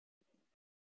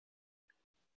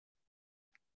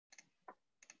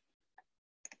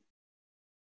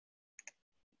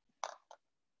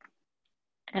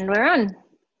And we're on.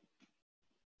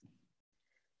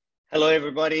 Hello,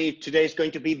 everybody. Today is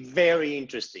going to be very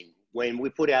interesting. When we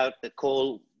put out the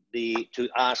call to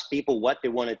ask people what they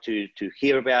wanted to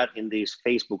hear about in these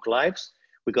Facebook Lives,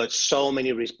 we got so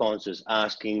many responses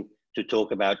asking to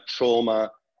talk about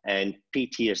trauma and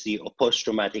PTSD or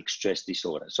post-traumatic stress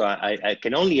disorder. So I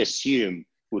can only assume,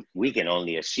 we can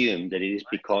only assume that it is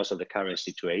because of the current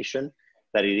situation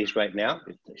that it is right now.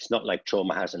 It's not like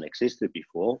trauma hasn't existed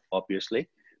before, obviously,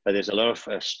 but there's a lot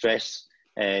of stress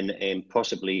and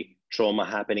possibly trauma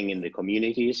happening in the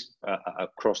communities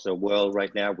across the world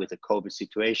right now with the COVID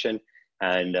situation.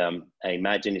 And I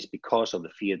imagine it's because of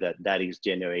the fear that is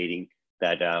generating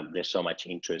that there's so much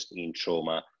interest in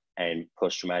trauma and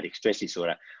post-traumatic stress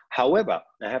disorder. However,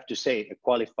 I have to say a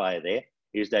qualifier there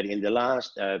is that in the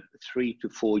last 3 to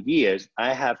 4 years,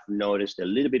 I have noticed a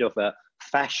little bit of a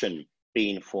fashion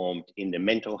being formed in the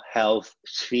mental health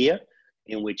sphere,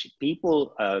 in which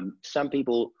people, some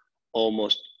people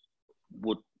almost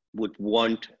would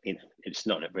want, it's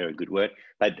not a very good word,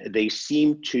 but they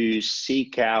seem to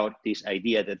seek out this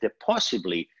idea that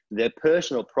possibly their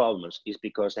personal problems is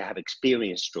because they have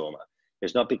experienced trauma.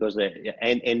 It's not because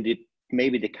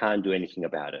maybe they can't do anything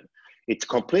about it. It's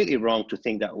completely wrong to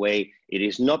think that way. It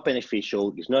is not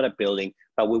beneficial, it's not a building,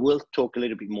 but we will talk a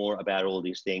little bit more about all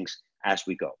these things as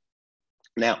we go.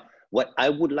 Now, what I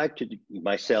would like to do,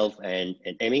 myself and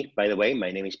Emmy, by the way, my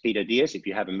name is Peter Diaz. If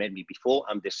you haven't met me before,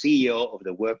 I'm the CEO of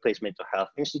the Workplace Mental Health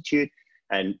Institute,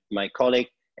 and my colleague,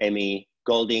 Emmy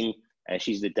Golding,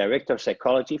 she's the Director of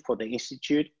Psychology for the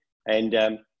Institute. And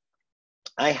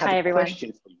I have a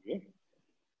question for you.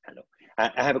 Hello.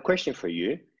 I have a question for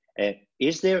you.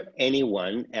 Is there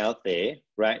anyone out there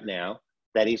right now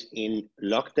that is in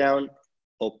lockdown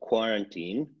or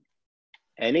quarantine?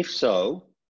 And if so,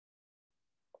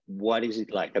 what is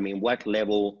it like? I mean, what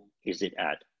level is it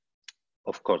at?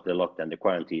 Of course, the lockdown, the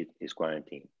quarantine is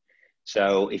quarantine.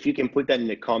 So if you can put that in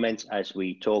the comments as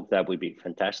we talk, that would be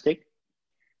fantastic.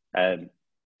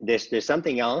 There's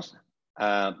something else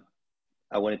I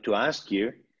wanted to ask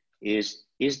you is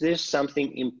there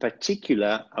something in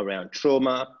particular around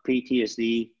trauma,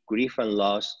 PTSD, grief and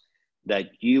loss that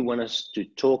you want us to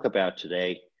talk about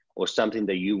today, or something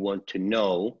that you want to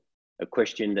know, a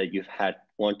question that you've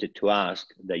wanted to ask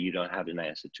that you don't have an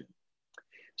answer to?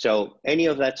 So any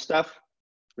of that stuff,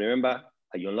 remember,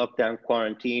 are you in lockdown,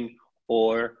 quarantine,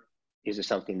 or is it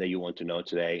something that you want to know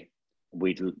today?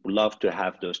 We'd love to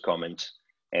have those comments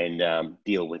and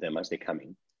deal with them as they come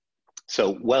in.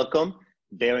 So welcome,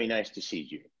 very nice to see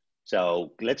you.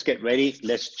 So let's get ready,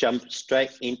 let's jump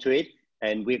straight into it.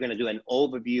 And we're gonna do an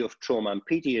overview of trauma and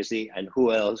PTSD, and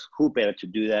who better to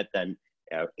do that than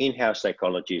our in-house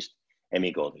psychologist,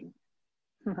 Emmy Golding.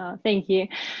 Oh, thank you.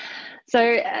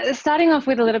 So starting off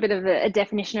with a little bit of a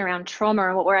definition around trauma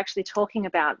and what we're actually talking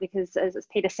about, because as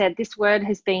Peter said, this word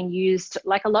has been used,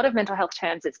 like a lot of mental health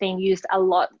terms, it's being used a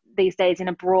lot these days in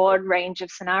a broad range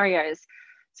of scenarios.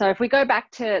 So if we go back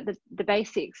to the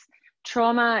basics,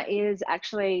 trauma is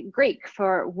actually Greek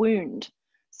for wound.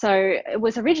 So it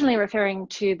was originally referring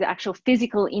to the actual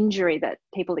physical injury that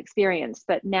people experience,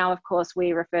 but now of course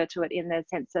we refer to it in the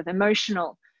sense of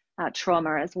emotional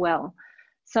trauma as well.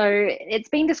 So it's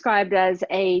been described as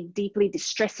a deeply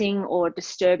distressing or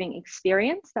disturbing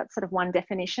experience. That's sort of one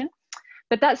definition,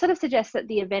 but that sort of suggests that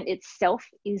the event itself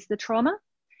is the trauma.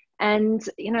 And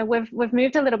you know, we've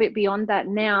moved a little bit beyond that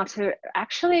now to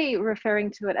actually referring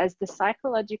to it as the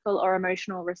psychological or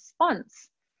emotional response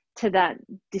to that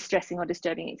distressing or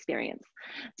disturbing experience.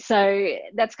 So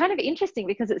that's kind of interesting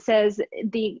because it says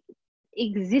the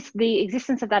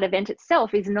existence of that event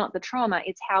itself is not the trauma,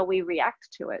 it's how we react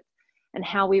to it and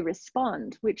how we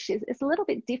respond, which is a little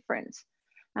bit different.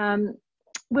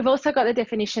 We've also got the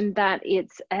definition that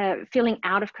it's feeling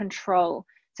out of control.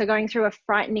 So going through a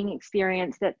frightening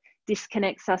experience that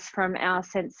disconnects us from our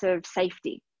sense of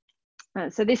safety.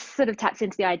 So this sort of taps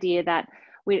into the idea that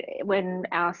when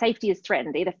our safety is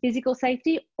threatened, either physical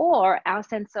safety or our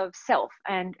sense of self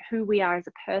and who we are as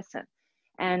a person.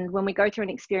 And when we go through an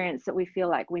experience that we feel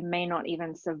like we may not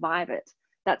even survive it,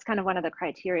 that's kind of one of the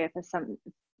criteria for some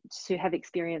to have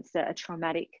experienced a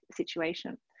traumatic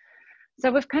situation.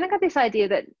 So we've kind of got this idea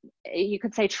that you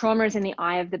could say trauma is in the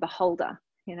eye of the beholder,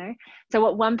 you know? So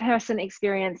what one person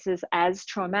experiences as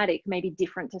traumatic may be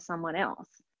different to someone else.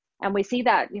 And we see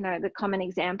that, you know, the common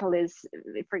example is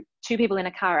for two people in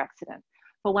a car accident.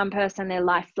 For one person, their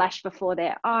life flashed before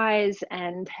their eyes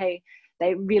and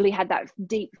they really had that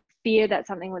deep fear that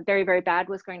something very, very bad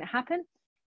was going to happen.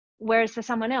 Whereas for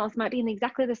someone else, might be in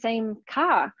exactly the same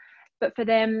car, but for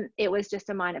them, it was just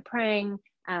a minor prank.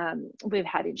 We've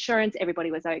had insurance,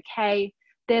 everybody was okay.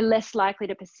 they're less likely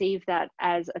to perceive that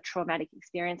as a traumatic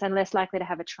experience and less likely to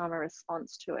have a trauma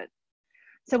response to it.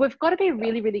 So we've got to be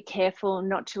really, really careful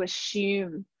not to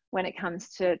assume when it comes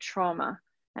to trauma.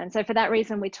 And so for that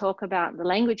reason, we talk about the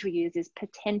language we use is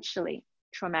potentially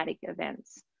traumatic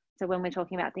events. So when we're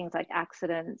talking about things like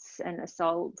accidents and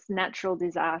assaults, natural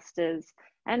disasters,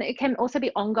 and it can also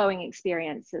be ongoing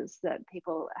experiences that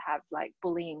people have, like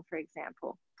bullying, for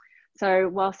example. So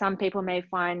while some people may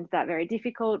find that very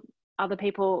difficult, other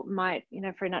people might, you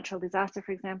know, for a natural disaster,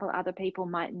 for example, other people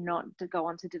might not go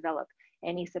on to develop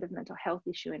any sort of mental health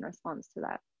issue in response to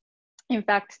that. In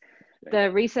fact,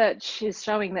 the research is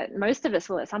showing that most of us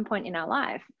will at some point in our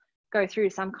life go through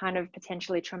some kind of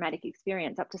potentially traumatic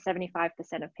experience, up to 75%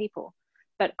 of people,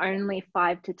 but only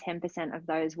 5 to 10% of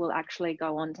those will actually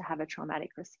go on to have a traumatic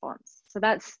response. So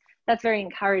that's very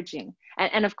encouraging.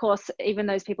 And of course, even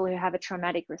those people who have a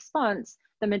traumatic response,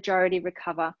 the majority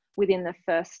recover within the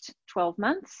first 12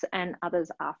 months and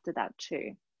others after that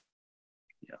too.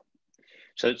 Yeah.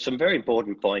 So some very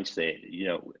important points there. You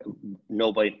know,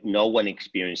 no one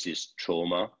experiences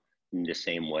trauma in the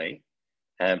same way.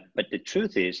 But the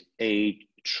truth is, a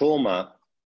trauma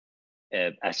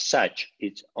as such,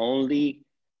 it's only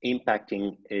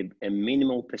impacting a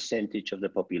minimal percentage of the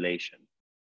population.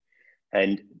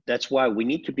 And that's why we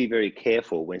need to be very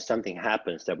careful when something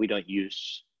happens that we don't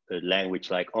use a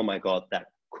language like, oh my God,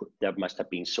 that must have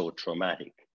been so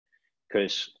traumatic,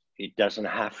 because it doesn't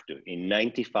have to. In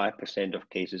 95% of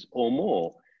cases or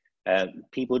more,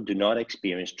 people do not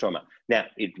experience trauma. Now,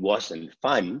 it wasn't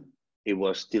fun. It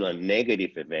was still a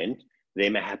negative event. They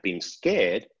may have been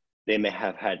scared. They may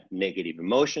have had negative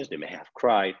emotions. They may have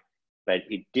cried, but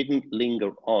it didn't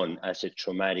linger on as a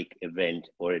traumatic event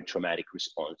or a traumatic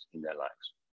response in their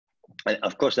lives. And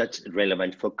of course, that's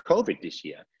relevant for COVID this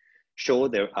year. Sure,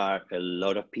 there are a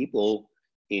lot of people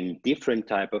in different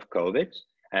type of COVID.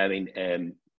 I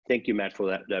mean, thank you, Matt, for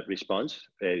that response.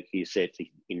 He said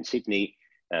in Sydney,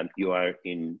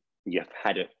 you've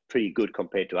had it pretty good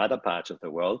compared to other parts of the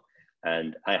world.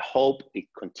 And I hope it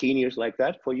continues like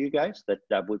that for you guys.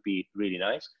 That would be really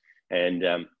nice. And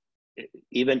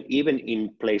even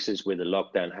in places where the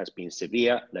lockdown has been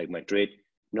severe, like Madrid,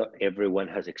 not everyone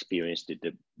has experienced it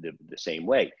the same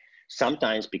way.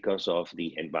 Sometimes because of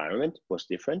the environment was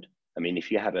different. I mean, if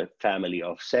you have a family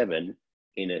of 7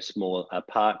 in a small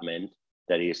apartment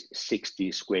that is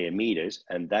 60 square meters,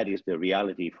 and that is the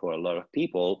reality for a lot of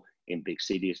people in big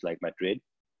cities like Madrid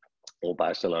or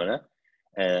Barcelona,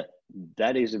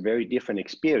 that is a very different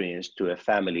experience to a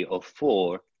family of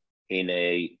 4 in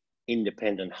a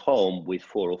independent home with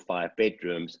 4 or 5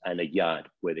 bedrooms and a yard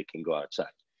where they can go outside.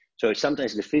 So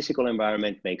sometimes the physical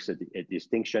environment makes a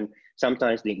distinction.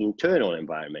 Sometimes the internal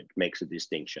environment makes a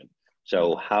distinction.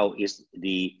 So how is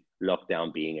the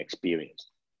lockdown being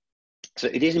experienced? So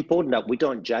it is important that we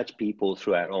don't judge people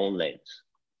through our own lens,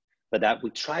 but that we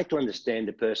try to understand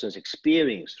the person's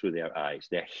experience through their eyes,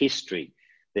 their history,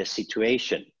 their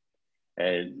situation.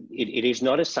 And it is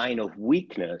not a sign of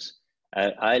weakness.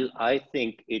 I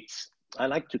think I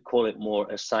like to call it more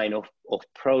a sign of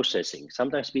processing.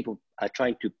 Sometimes people are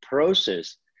trying to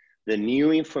process the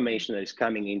new information that is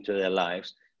coming into their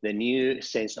lives, the new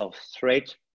sense of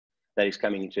threat that is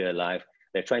coming into their life.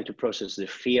 They're trying to process the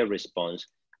fear response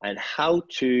and how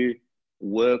to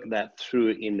work that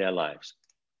through in their lives.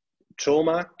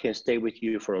 Trauma can stay with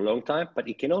you for a long time, but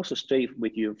it can also stay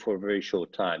with you for a very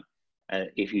short time.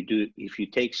 If you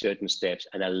take certain steps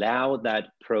and allow that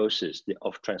process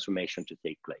of transformation to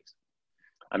take place.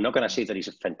 I'm not going to say that it's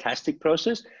a fantastic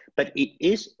process, but it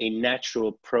is a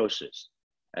natural process.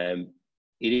 It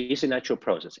is a natural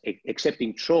process.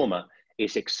 Accepting trauma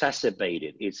is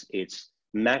exacerbated, it's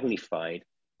magnified,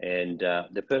 and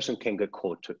the person can get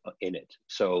caught in it.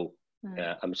 So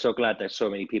I'm so glad that so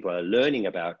many people are learning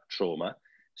about trauma,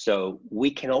 so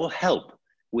we can all help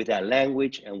with our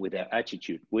language and with our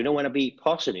attitude. We don't want to be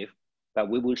positive, but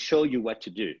we will show you what to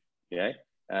do. Yeah,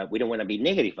 we don't want to be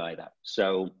negative either.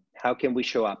 So how can we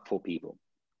show up for people?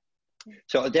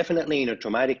 So definitely in a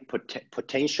traumatic,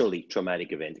 potentially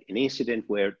traumatic event, an incident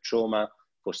where trauma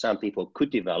for some people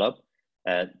could develop,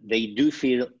 they do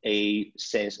feel a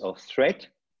sense of threat.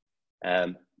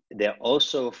 They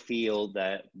also feel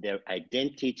that their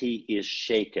identity is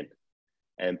shaken,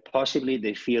 and possibly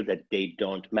they feel that they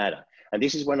don't matter. And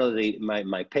this is one of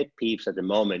my pet peeves at the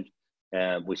moment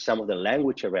with some of the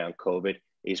language around COVID,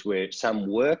 is where some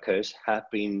workers have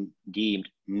been deemed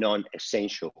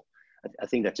non-essential. I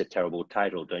think that's a terrible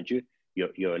title, don't you?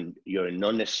 You're a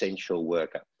non-essential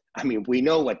worker. I mean, we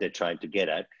know what they're trying to get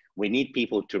at. We need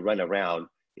people to run around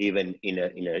even in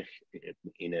a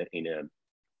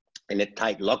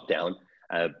tight lockdown.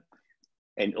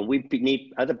 And we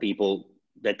need other people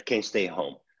that can stay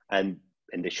home, and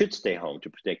they should stay home to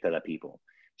protect other people.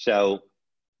 So,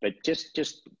 but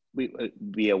just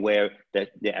be aware that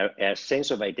our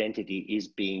sense of identity is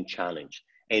being challenged.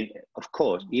 And of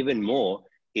course, even more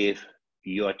if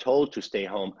you are told to stay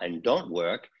home and don't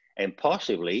work, and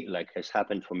possibly, like has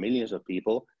happened for millions of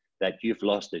people, that you've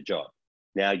lost a job.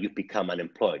 Now you've become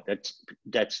unemployed.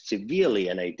 That's severely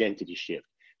an identity shift.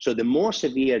 So the more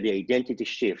severe the identity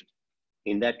shift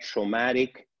in that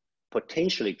traumatic,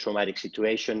 potentially traumatic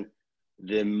situation,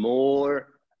 the more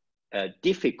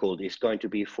difficult it's going to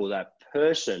be for that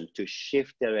person to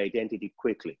shift their identity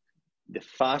quickly. The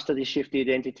faster they shift the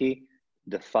identity,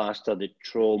 the faster the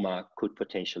trauma could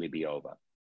potentially be over.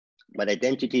 But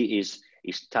identity is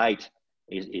tied,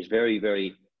 is very,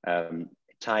 very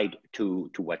tied to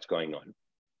what's going on.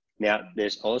 Now,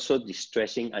 there's also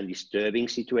distressing and disturbing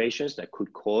situations that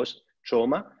could cause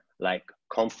trauma, like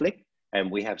conflict. And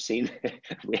we have seen,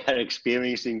 we are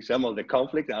experiencing some of the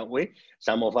conflict, aren't we?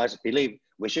 Some of us believe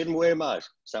we shouldn't wear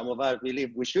masks. Some of us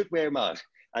believe we should wear masks.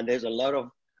 And there's a lot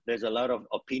of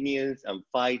opinions and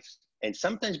fights. And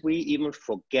sometimes we even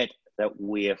forget that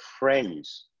we're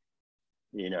friends.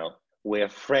 You know, we're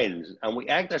friends, and we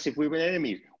act as if we were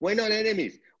enemies. We're not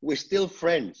enemies. We're still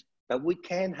friends, but we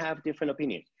can have different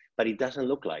opinions, but it doesn't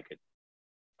look like it,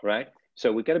 right?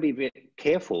 So we've got to be very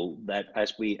careful that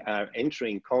as we are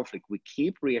entering conflict, we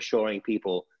keep reassuring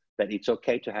people that it's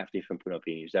okay to have different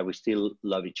opinions, that we still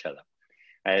love each other.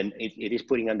 And it is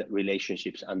putting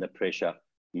relationships under pressure,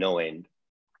 no end.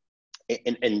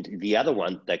 And the other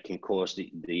one that can cause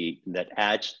that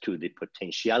adds to the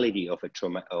potentiality of a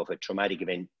traumatic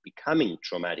event becoming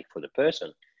traumatic for the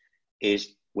person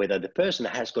is whether the person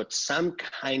has got some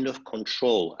kind of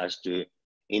control as to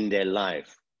in their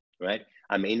life, right?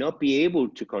 I may not be able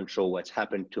to control what's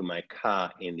happened to my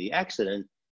car in the accident,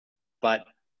 but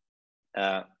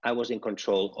I was in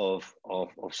control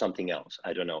of something else.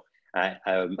 I don't know.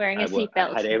 Wearing a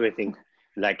seatbelt. I had everything.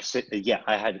 Like, yeah,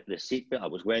 I had the seatbelt. I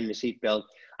was wearing the seatbelt.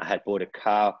 I had bought a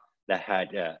car that had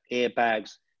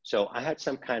airbags. So I had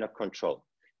some kind of control.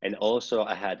 And also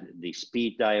I had the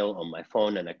speed dial on my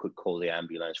phone, and I could call the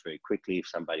ambulance very quickly if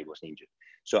somebody was injured.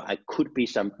 So I could be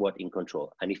somewhat in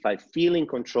control. And if I feel in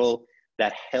control,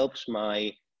 that helps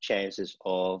my chances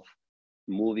of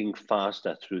moving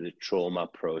faster through the trauma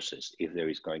process, if there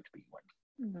is going to be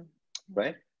one. Mm-hmm.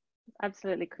 Right?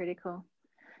 Absolutely critical.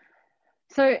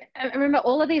 So remember,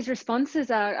 all of these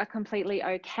responses are completely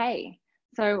okay.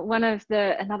 So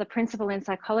another principle in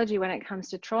psychology when it comes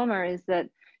to trauma is that,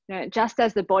 you know, just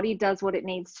as the body does what it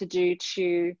needs to do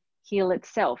to heal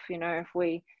itself, you know, if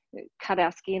we cut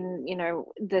our skin, you know,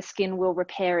 the skin will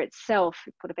repair itself,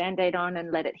 put a Band-Aid on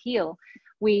and let it heal.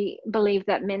 We believe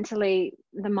that mentally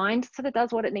the mind sort of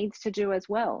does what it needs to do as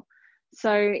well.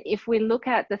 So if we look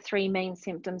at the three main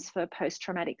symptoms for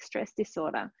post-traumatic stress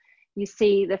disorder, you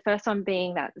see the first one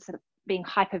being that sort of being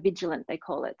hypervigilant, they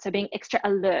call it. So being extra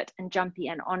alert and jumpy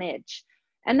and on edge.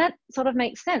 And that sort of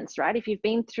makes sense, right? If you've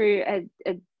been through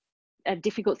a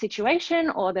difficult situation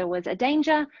or there was a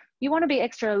danger, you want to be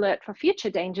extra alert for future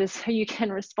dangers so you can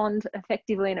respond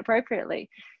effectively and appropriately.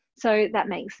 So that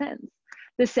makes sense.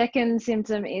 The second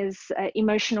symptom is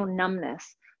emotional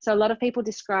numbness. So a lot of people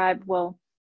describe, well,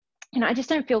 you know, I just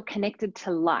don't feel connected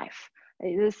to life.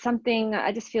 There's something,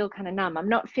 I just feel kind of numb. I'm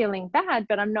not feeling bad,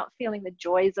 but I'm not feeling the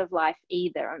joys of life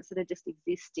either. I'm sort of just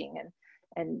existing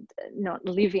and not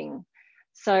living.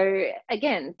 So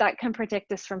again, that can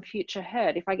protect us from future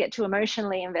hurt. If I get too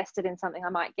emotionally invested in something, I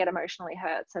might get emotionally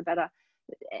hurt. So better,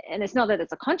 and it's not that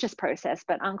it's a conscious process,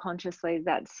 but unconsciously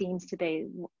that seems to be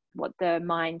what the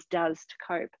mind does to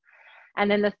cope. And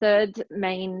then the third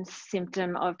main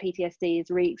symptom of PTSD is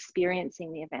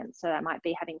re-experiencing the event. So that might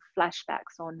be having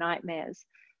flashbacks or nightmares.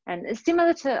 And it's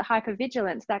similar to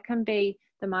hypervigilance, that can be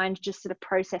the mind just sort of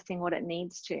processing what it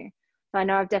needs to. So I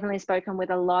know I've definitely spoken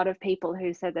with a lot of people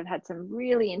who said they've had some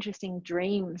really interesting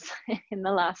dreams in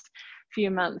the last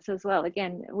few months as well.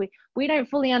 Again, we don't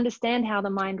fully understand how the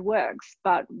mind works,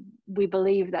 but we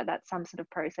believe that that's some sort of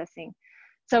processing.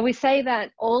 So we say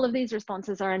that all of these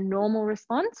responses are a normal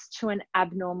response to an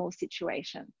abnormal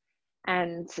situation.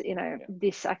 And, you know,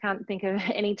 this, I can't think of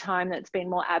any time that's been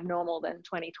more abnormal than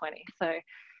 2020. So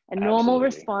a normal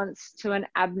response to an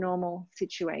abnormal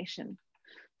situation.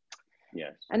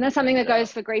 Yes. And that's something that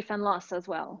goes for grief and loss as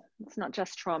well. It's not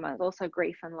just trauma, it's also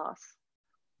grief and loss.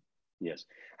 Yes.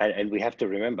 And we have to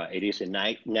remember, it is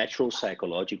a natural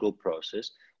psychological process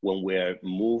when we're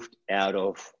moved out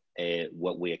of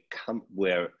what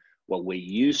we're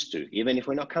used to, even if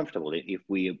we're not comfortable. If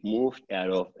we moved out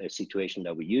of a situation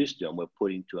that we're used to and we're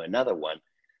put into another one,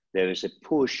 there is a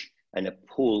push and a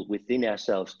pull within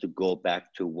ourselves to go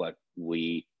back to what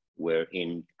we were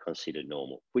in considered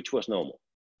normal, which was normal.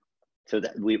 So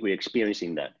that we're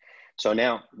experiencing that. So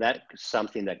now that's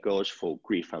something that goes for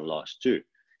grief and loss too.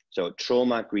 So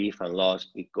trauma, grief, and loss,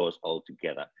 it goes all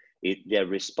together. They're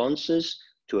responses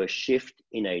to a shift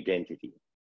in identity.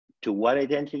 To what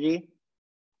identity?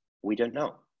 We don't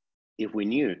know. If we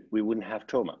knew, we wouldn't have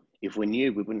trauma. If we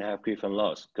knew, we wouldn't have grief and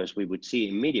loss, because we would see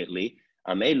immediately,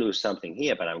 I may lose something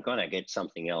here, but I'm gonna get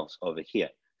something else over here.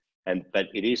 But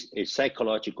it is a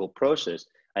psychological process,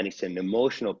 and it's an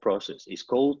emotional process. It's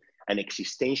called an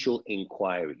existential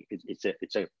inquiry. It's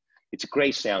a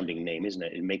great sounding name, isn't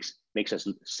it? It makes us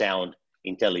sound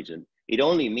intelligent. It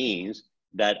only means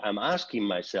that I'm asking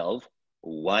myself,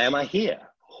 why am I here?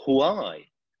 Who am I?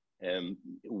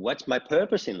 What's my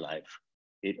purpose in life?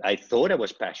 I thought I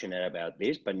was passionate about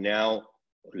this, but now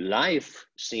life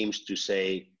seems to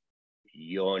say,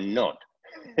 you're not.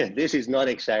 This is not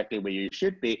exactly where you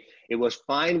should be. It was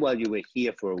fine while you were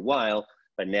here for a while,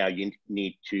 but now you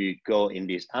need to go in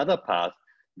this other path.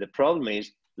 The problem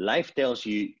is life tells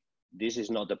you this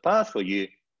is not the path for you,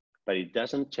 but it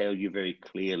doesn't tell you very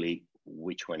clearly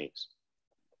which one is.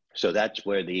 So that's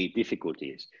where the difficulty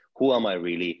is. Who am I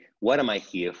really? What am I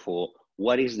here for?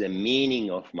 What is the meaning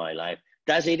of my life?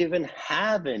 Does it even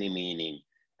have any meaning?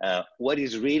 What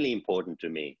is really important to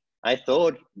me? I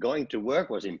thought going to work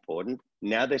was important.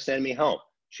 Now they send me home.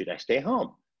 Should I stay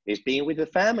home? Is being with the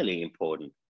family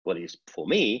important? Well, it's for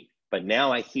me, but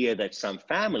now I hear that some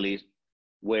families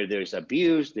where there's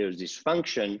abuse, there's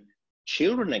dysfunction,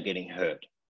 children are getting hurt.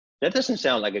 That doesn't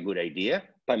sound like a good idea,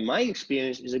 but my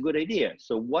experience is a good idea.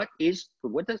 So what does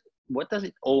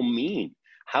it all mean?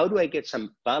 How do I get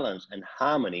some balance and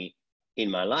harmony in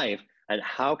my life? And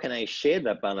how can I share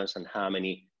that balance and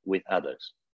harmony with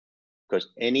others? Because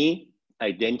any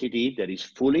identity that is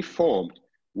fully formed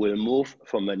will move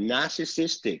from a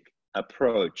narcissistic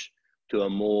approach to a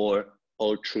more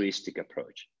altruistic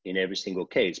approach in every single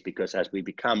case. Because as we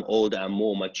become older and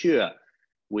more mature,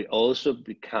 we also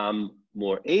become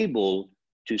more able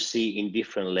to see in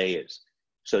different layers.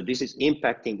 So this is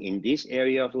impacting in this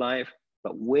area of life,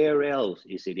 but where else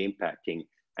is it impacting?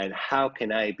 And how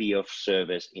can I be of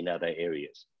service in other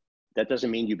areas? That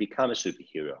doesn't mean you become a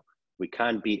superhero. We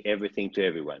can't be everything to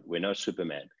everyone. We're not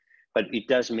Superman. But it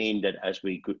does mean that as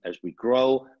we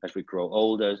grow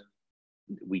older,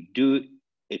 we do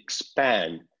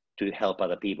expand to help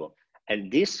other people.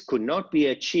 And this could not be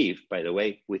achieved, by the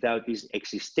way, without this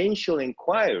existential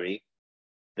inquiry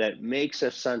that makes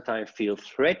us sometimes feel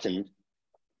threatened,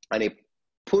 and it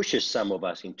pushes some of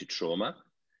us into trauma.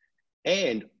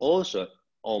 And also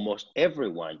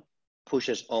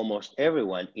pushes almost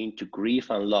everyone into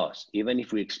grief and loss, even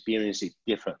if we experience it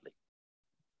differently.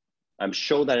 I'm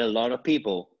sure that a lot of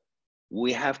people,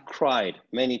 we have cried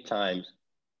many times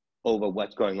over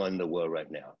what's going on in the world right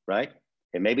now, right?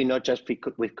 And maybe not just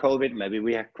with COVID, maybe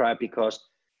we have cried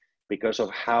because of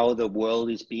how the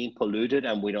world is being polluted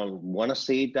and we don't want to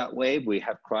see it that way. We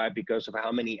have cried because of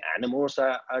how many animals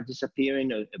are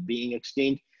disappearing or being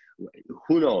extinct.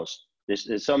 Who knows?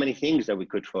 There's so many things that we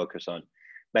could focus on,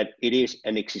 but it is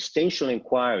an existential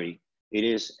inquiry. It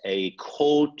is a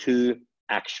call to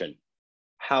action.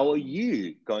 How are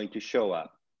you going to show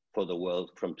up for the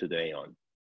world from today on?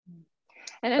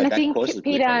 And I think,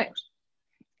 Peter,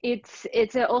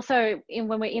 it's also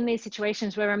when we're in these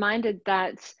situations, we're reminded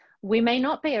that we may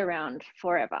not be around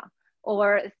forever,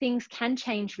 or things can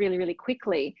change really, really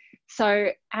quickly. So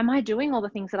am I doing all the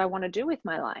things that I want to do with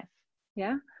my life?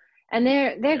 Yeah. And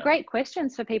they're great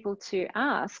questions for people to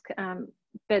ask,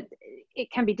 but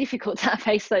it can be difficult to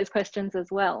face those questions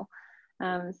as well.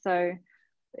 So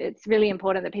it's really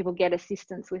important that people get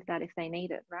assistance with that if they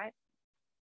need it, right?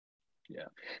 Yeah.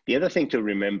 The other thing to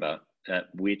remember,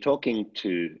 we're talking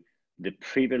to the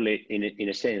privileged, in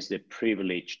a sense, the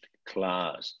privileged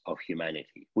class of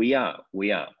humanity. We have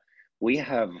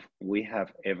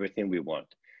everything we want.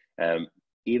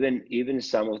 Even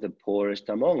some of the poorest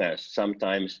among us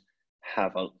sometimes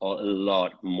have a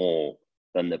lot more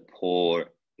than the poor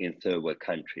in third world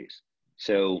countries.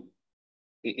 So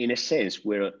in a sense,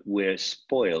 we're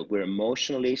spoiled. We're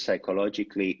emotionally,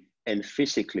 psychologically, and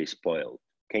physically spoiled.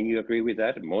 Can you agree with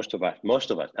that? Most of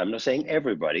us. I'm not saying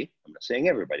everybody.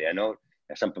 I know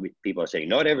some people are saying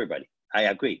not everybody. I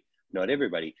agree, not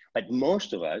everybody, but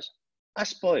most of us are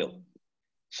spoiled.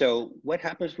 So what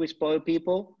happens with spoiled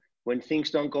people? When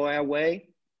things don't go our way,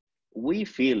 we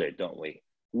feel it, don't we?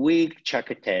 We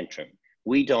chuck a tantrum.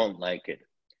 We don't like it.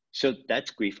 So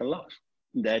that's grief and loss.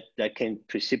 That can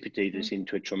precipitate us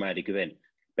into a traumatic event.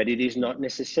 But it is not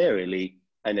necessarily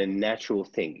a natural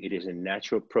thing. It is a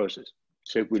natural process.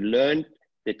 So if we learn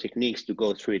the techniques to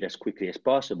go through it as quickly as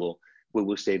possible, we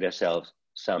will save ourselves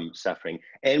some suffering,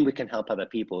 and we can help other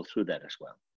people through that as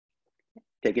well.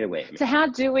 Take it away. So how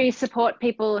do we support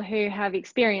people who have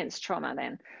experienced trauma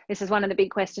then? This is one of the big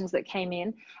questions that came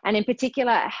in. And in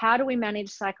particular, how do we manage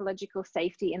psychological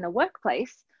safety in the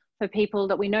workplace for people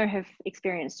that we know have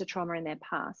experienced a trauma in their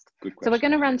past? So we're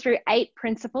going to run through 8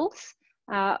 principles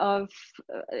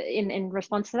in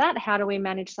response to that. How do we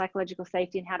manage psychological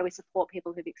safety, and how do we support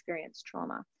people who've experienced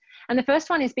trauma? And the first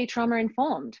one is be trauma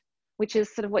informed, which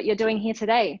is sort of what you're doing here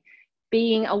today.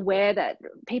 Being aware that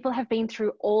people have been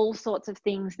through all sorts of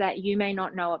things that you may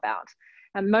not know about.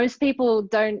 And most people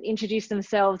don't introduce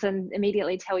themselves and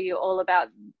immediately tell you all about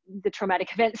the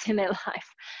traumatic events in their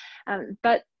life.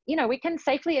 But you know, we can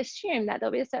safely assume that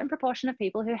there'll be a certain proportion of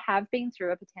people who have been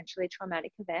through a potentially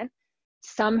traumatic event,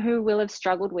 some who will have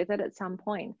struggled with it at some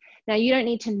point. Now, you don't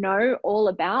need to know all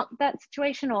about that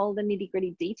situation, all the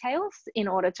nitty-gritty details, in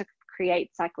order to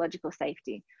create psychological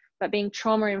safety. But being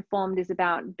trauma informed is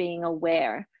about being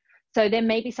aware. So there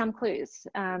may be some clues.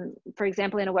 For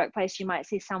example, in a workplace, you might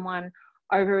see someone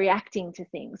overreacting to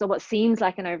things, or what seems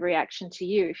like an overreaction to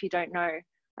you if you don't know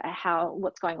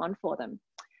what's going on for them.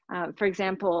 For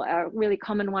example, a really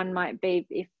common one might be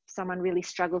if someone really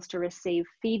struggles to receive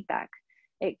feedback.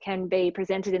 It can be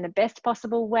presented in the best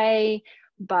possible way,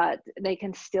 but they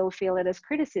can still feel it as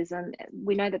criticism.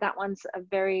 We know that one's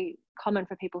very common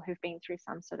for people who've been through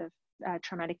some sort of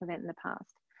traumatic event in the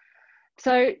past.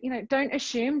 So, you know, don't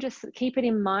assume, just keep it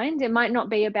in mind. It might not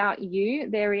be about you,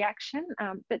 their reaction,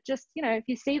 but just, you know, if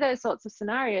you see those sorts of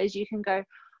scenarios, you can go,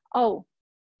 oh,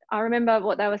 I remember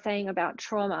what they were saying about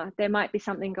trauma. There might be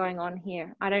something going on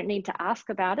here. I don't need to ask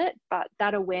about it, but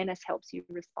that awareness helps you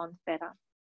respond better.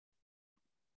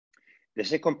 The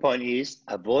second point is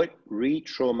avoid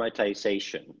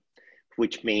re-traumatization,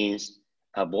 which means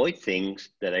avoid things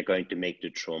that are going to make the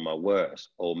trauma worse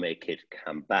or make it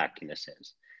come back, in a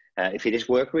sense. If it is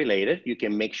work-related, you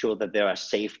can make sure that there are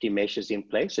safety measures in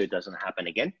place so it doesn't happen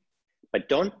again. But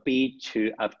don't be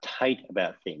too uptight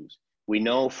about things. We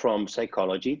know from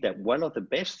psychology that one of the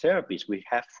best therapies we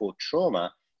have for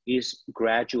trauma is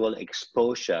gradual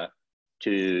exposure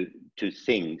to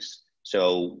things.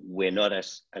 So we're not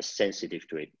as sensitive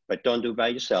to it. But don't do it by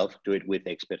yourself, do it with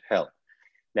expert help.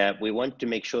 Now, we want to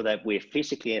make sure that we're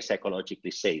physically and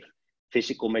psychologically safe.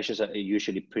 Physical measures are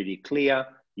usually pretty clear.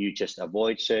 You just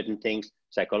avoid certain things.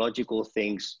 Psychological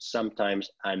things sometimes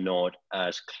are not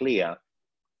as clear.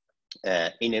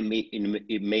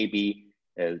 It may be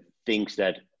things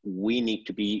that we need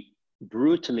to be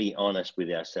brutally honest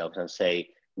with ourselves and say,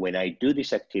 when I do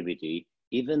this activity,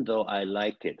 even though I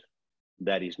like it,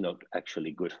 that is not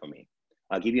actually good for me.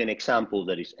 I'll give you an example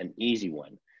that is an easy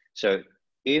one. So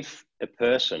if a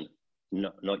person,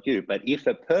 not you, but if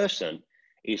a person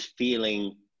is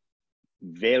feeling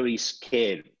very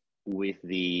scared with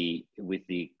the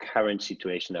current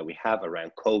situation that we have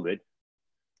around COVID,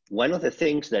 one of the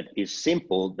things that is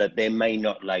simple that they may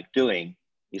not like doing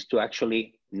is to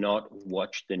actually not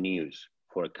watch the news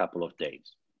for a couple of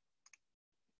days,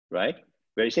 right?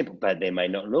 Very simple, but they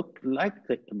might not like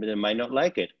it. They might not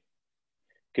like it,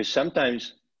 because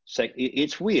sometimes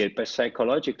it's weird, but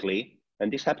psychologically,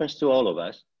 and this happens to all of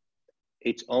us,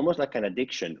 it's almost like an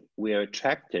addiction. We are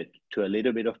attracted to a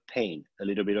little bit of pain, a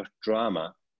little bit of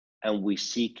drama, and we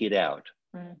seek it out.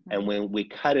 Mm-hmm. And when we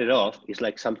cut it off, it's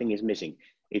like something is missing.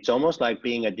 It's almost like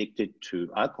being addicted to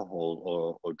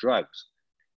alcohol or drugs.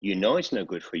 You know it's not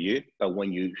good for you, but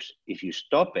if you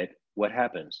stop it, what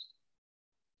happens?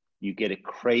 You get a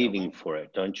craving for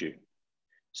it, don't you?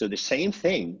 So the same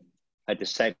thing at the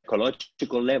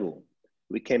psychological level.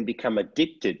 We can become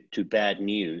addicted to bad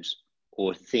news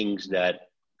or things that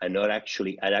are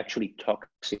actually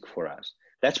toxic for us.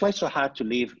 That's why it's so hard to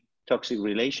leave toxic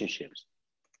relationships,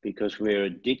 because we're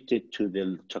addicted to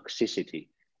the toxicity.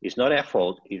 It's not our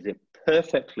fault. It's a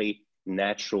perfectly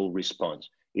natural response.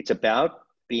 It's about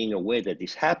being aware that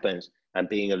this happens and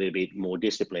being a little bit more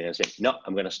disciplined and saying, no,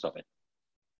 I'm going to stop it.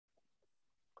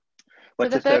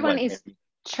 What's so the third one is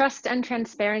trust and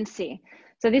transparency.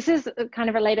 So this is kind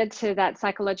of related to that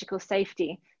psychological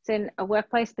safety. So in a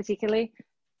workplace particularly,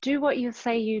 do what you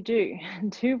say you do.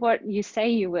 Do what you say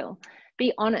you will.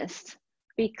 Be honest.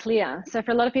 Be clear. So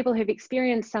for a lot of people who've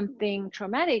experienced something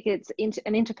traumatic, it's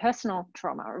an interpersonal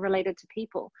trauma related to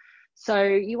people. So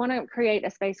you want to create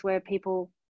a space where people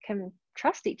can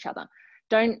trust each other.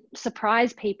 Don't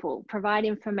surprise people. Provide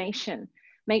information.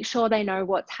 Make sure they know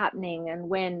what's happening and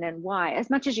when and why, as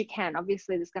much as you can.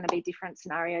 Obviously, there's going to be different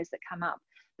scenarios that come up.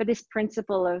 But this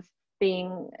principle of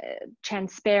being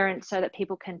transparent so that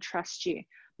people can trust you.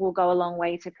 will go a long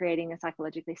way to creating a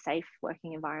psychologically safe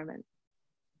working environment.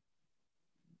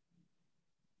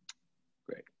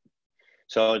 Great.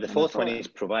 So the fourth one is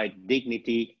provide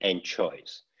dignity and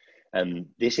choice.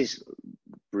 This is,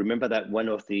 remember that one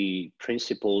of the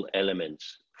principal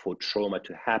elements for trauma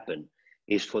to happen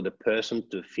is for the person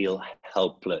to feel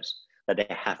helpless, that they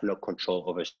have no control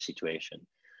over a situation.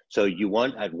 So you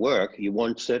want at work, you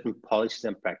want certain policies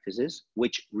and practices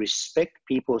which respect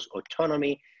people's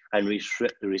autonomy and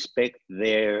respect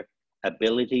their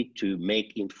ability to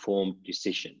make informed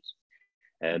decisions.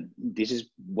 And this is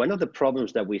one of the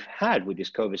problems that we've had with this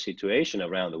COVID situation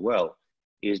around the world,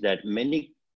 is that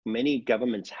many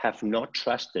governments have not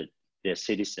trusted their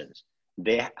citizens.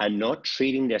 They are not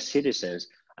treating their citizens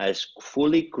as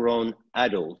fully grown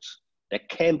adults that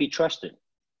can be trusted.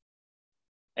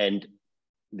 And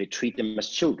they treat them as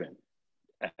children.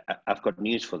 I've got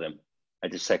news for them.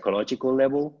 At the psychological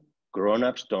level,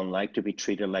 grown-ups don't like to be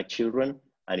treated like children.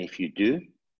 And if you do,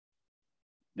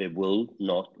 they will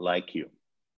not like you.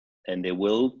 And they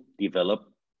will develop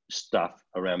stuff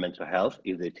around mental health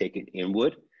if they take it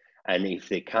inward. And if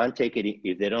they can't take it,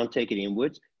 if they don't take it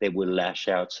inwards, they will lash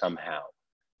out somehow.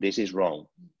 This is wrong.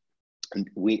 And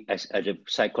we, at a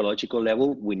psychological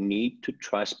level, we need to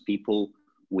trust people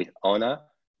with honor,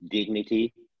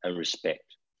 dignity, and respect.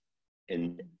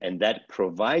 And that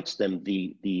provides them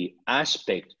the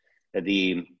aspect,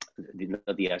 the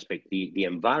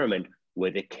environment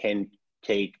where they can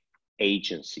take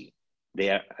agency.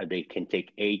 They can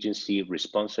take agency,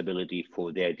 responsibility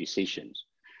for their decisions.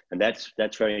 And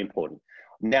that's very important.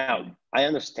 Now, I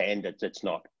understand that that's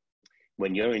not,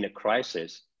 when you're in a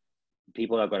crisis,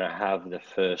 people are going to have the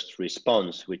first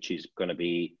response, which is going to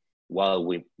be, while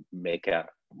we make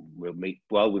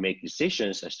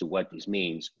decisions as to what this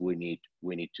means, we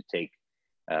need to take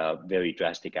very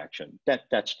drastic action.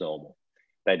 That's normal.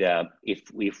 But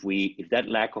if that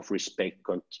lack of respect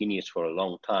continues for a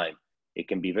long time, it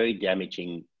can be very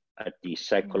damaging at the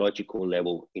psychological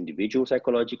level, individual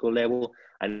psychological level,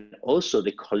 and also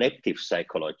the collective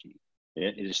psychology.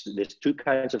 Yeah? There's two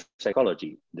kinds of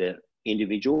psychology: the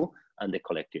individual and the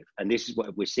collective. And this is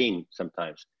what we're seeing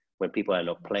sometimes when people are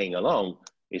not playing along,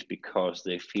 is because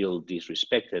they feel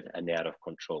disrespected and they're out of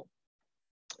control.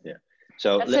 Yeah.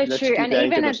 So that's so true. And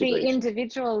even at the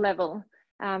individual level,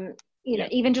 you know,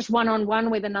 even just one-on-one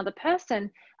with another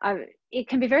person, it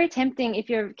can be very tempting if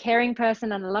you're a caring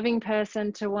person and a loving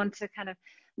person to want to kind of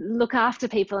look after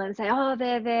people and say, oh,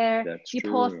 they're there, that's you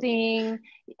true. poor thing,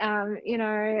 you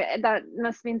know, that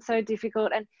must have been so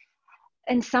difficult.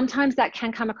 And sometimes that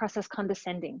can come across as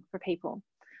condescending for people.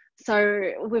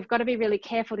 So we've got to be really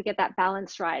careful to get that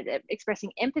balance right,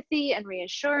 expressing empathy and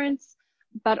reassurance,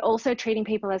 but also treating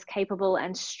people as capable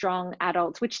and strong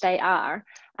adults, which they are,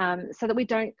 so that we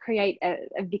don't create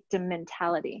a victim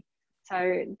mentality.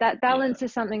 So that balance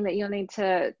is something that you'll need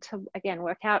to again,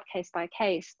 work out case by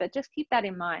case, but just keep that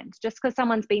in mind. Just because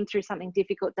someone's been through something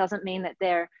difficult doesn't mean that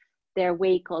they're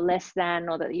weak or less than,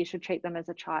 or that you should treat them as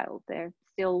a child. They're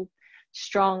still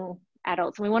strong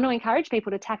adults. And we want to encourage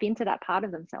people to tap into that part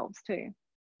of themselves too.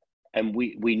 And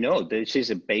we know this is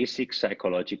a basic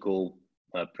psychological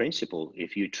principle.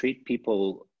 If you treat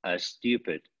people as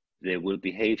stupid, they will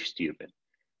behave stupid.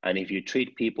 And if you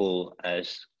treat people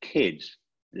as kids,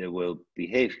 they will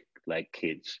behave like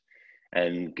kids.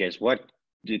 And guess what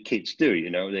do kids do? You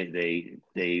know,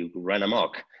 they run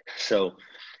amok. So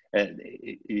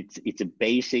it's a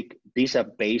basic, these are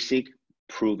basic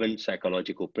proven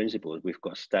psychological principles. We've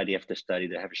got study after study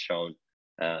that have shown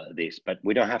this, but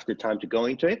we don't have the time to go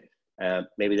into it.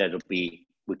 Maybe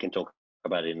we can talk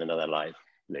about it in another live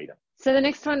later. So the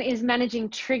next one is managing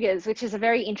triggers, which is a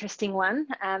very interesting one.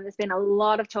 There's been a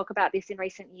lot of talk about this in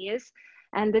recent years.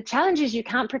 And the challenge is you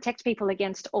can't protect people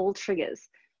against all triggers,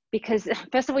 because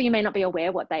first of all, you may not be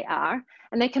aware what they are.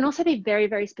 And they can also be very,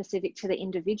 very specific to the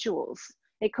individuals.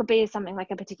 It could be something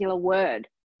like a particular word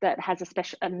that has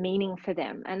a meaning for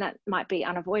them, and that might be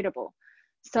unavoidable.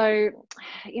 So,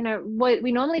 you know,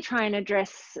 we normally try and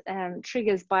address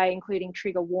triggers by including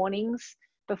trigger warnings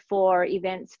before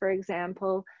events, for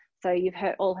example. So you've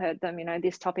all heard them, you know,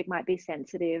 this topic might be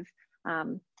sensitive.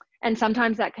 And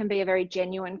sometimes that can be a very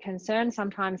genuine concern.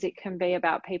 Sometimes it can be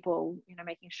about people, you know,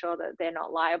 making sure that they're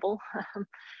not liable.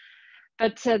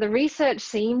 But the research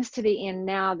seems to be in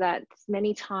now that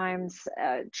many times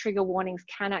trigger warnings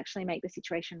can actually make the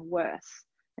situation worse.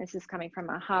 This is coming from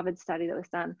a Harvard study that was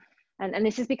done. And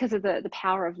this is because of the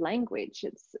power of language.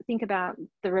 Think about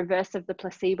the reverse of the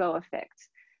placebo effect.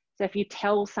 So if you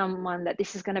tell someone that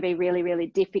this is going to be really, really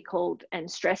difficult and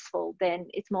stressful, then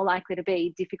it's more likely to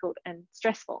be difficult and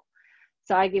stressful.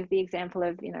 So I give the example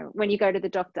of, you know, when you go to the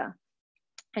doctor,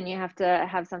 and you have to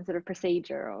have some sort of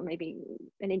procedure or maybe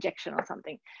an injection or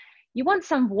something. You want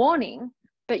some warning,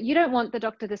 but you don't want the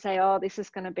doctor to say, oh, this is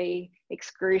going to be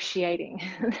excruciating.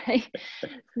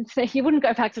 So you wouldn't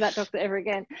go back to that doctor ever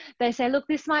again. They say, look,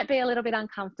 this might be a little bit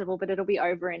uncomfortable, but it'll be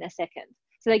over in a second.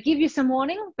 So they give you some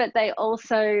warning, but they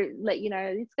also let you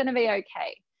know it's going to be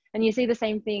okay. And you see the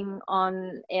same thing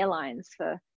on airlines.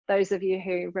 For those of you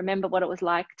who remember what it was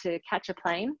like to catch a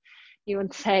plane, you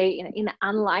would say in the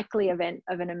unlikely event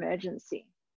of an emergency.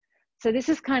 So this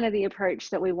is kind of the approach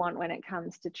that we want when it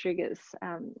comes to triggers.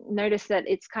 Notice that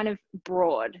it's kind of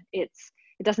broad. It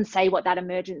doesn't say what that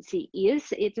emergency is.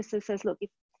 It just says, look,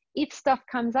 if stuff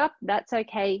comes up, that's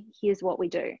okay. Here's what we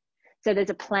do. So there's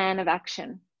a plan of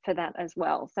action for that as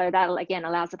well. So that, again,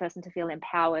 allows the person to feel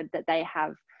empowered, that they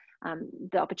have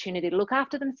the opportunity to look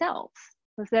after themselves.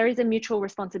 Because there is a mutual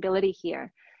responsibility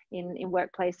here in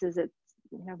workplaces. It's,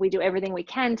 we do everything we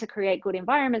can to create good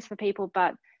environments for people,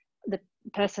 but the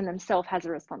person themselves has a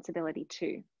responsibility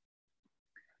too.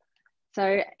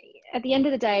 So at the end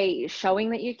of the day, showing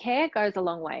that you care goes a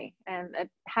long way, and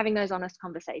having those honest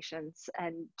conversations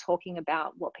and talking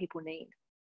about what people need.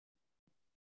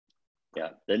 Yeah,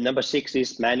 the number 6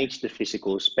 is manage the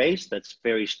physical space. That's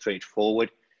very straightforward.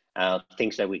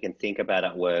 Things that we can think about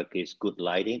at work is good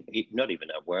lighting. Not even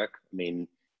at work. I mean,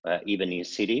 even in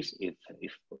cities,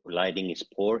 if lighting is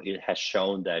poor, it has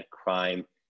shown that crime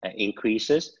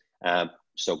increases.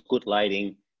 So good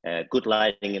lighting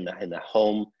in the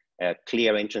home,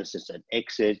 clear entrances and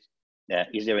exits.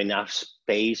 Is there enough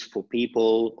space for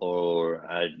people, or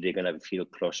are they going to feel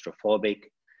claustrophobic?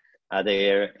 Are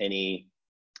there any?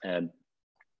 I'm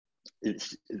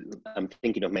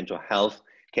thinking of mental health.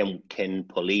 Can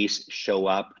police show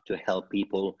up to help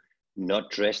people not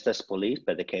dressed as police,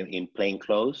 but they came in plain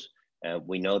clothes?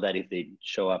 We know that if they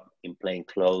show up in plain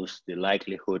clothes, the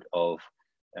likelihood of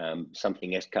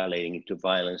something escalating into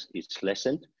violence is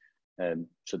lessened.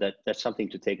 So that's something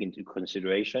to take into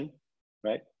consideration,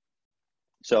 right?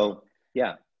 So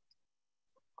yeah.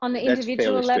 On the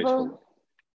individual level,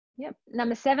 yep.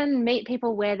 Number 7, meet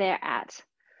people where they're at.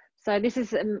 So this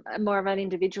is more of an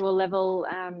individual level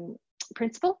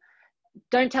principle.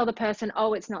 Don't tell the person,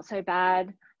 oh, it's not so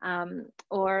bad,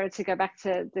 or to go back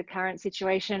to the current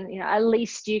situation, at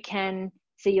least you can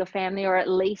see your family, or at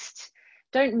least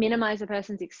don't minimize the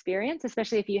person's experience,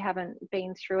 especially if you haven't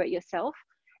been through it yourself.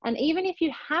 And even if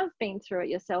you have been through it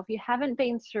yourself, you haven't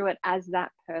been through it as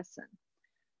that person.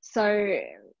 So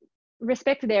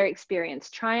respect their experience,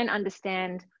 try and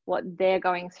understand what they're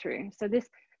going through. So this,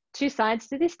 2 sides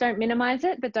to this. Don't minimize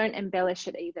it, but don't embellish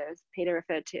it either, as Peter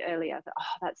referred to earlier.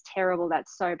 Oh, that's terrible,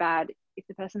 that's so bad, if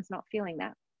the person's not feeling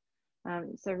that.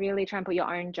 So really try and put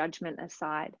your own judgment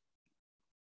aside.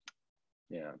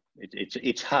 Yeah,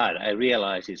 it's hard. I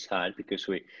realize it's hard because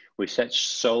we're such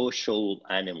social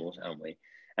animals, aren't we?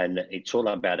 And it's all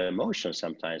about emotions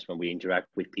sometimes when we interact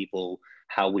with people,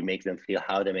 how we make them feel,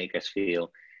 how they make us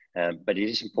feel. But it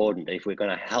is important that if we're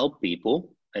going to help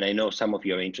people, and I know some of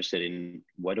you are interested in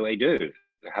what do I do?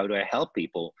 How do I help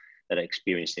people that are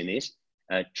experiencing this?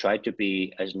 Try to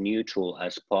be as neutral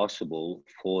as possible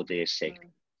for their sake,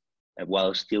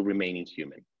 while still remaining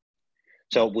human.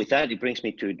 So with that, it brings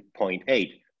me to point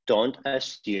 8. Don't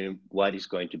assume what is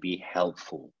going to be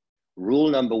helpful. Rule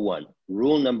number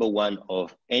one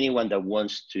of anyone that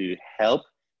wants to help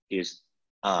is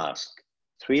ask.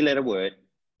 3-letter word,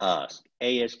 ask,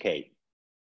 A-S-K.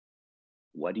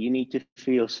 What do you need to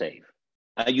feel safe?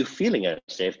 Are you feeling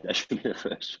safe? That should be the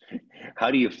first. How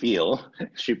do you feel?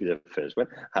 Should be the first one.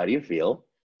 How do you feel?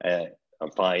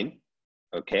 I'm fine.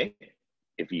 Okay.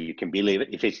 If you can believe it.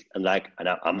 If it's like,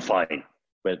 I'm fine,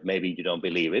 but maybe you don't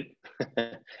believe it.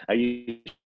 Are you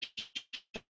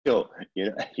sure?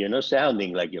 You're not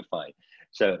sounding like you're fine.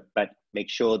 So, but make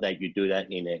sure that you do that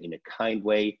in a kind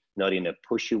way, not in a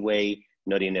pushy way,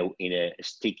 not in a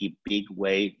sticky big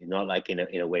way, not like in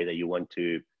a way that you want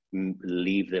to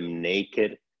leave them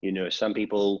naked. Some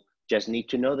people just need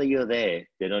to know that you're there.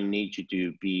 They don't need you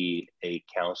to be a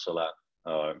counselor.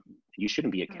 You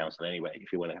shouldn't be a counselor anyway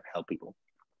if you want to help people.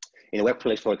 In a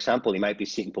workplace, for example, it might be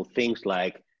simple things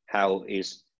like how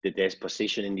is the desk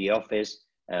position in the office.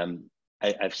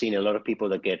 I've seen a lot of people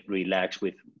that get relaxed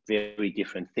with very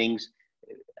different things.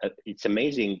 It's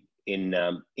amazing in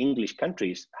English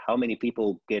countries how many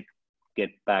people get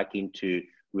back into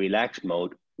relaxed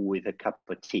mode with a cup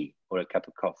of tea or a cup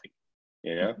of coffee.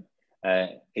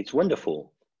 It's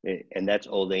wonderful, and that's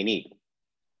all they need.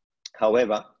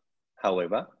 However,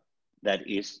 that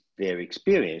is their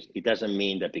experience. It doesn't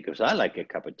mean that because I like a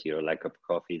cup of tea or like a cup of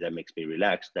coffee that makes me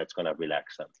relax, that's going to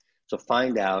relax them. So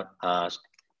find out, ask,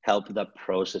 help the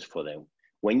process for them.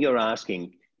 When you're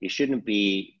asking, It shouldn't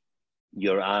be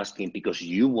you're asking because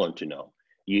you want to know.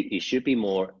 It should be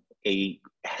more a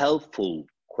helpful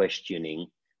questioning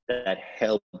that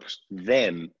helps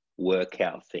them work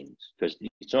out things, because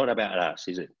it's not about us,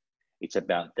 is it? It's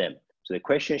about them. So the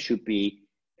question should be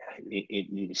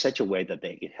in such a way that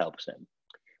it helps them.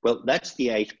 Well, that's the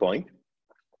 8th point.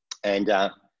 And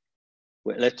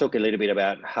let's talk a little bit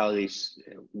about how this,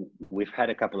 we've had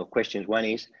a couple of questions. One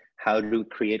is, how do we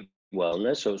create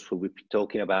wellness? So we'll be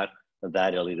talking about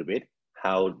that a little bit.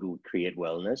 How do we create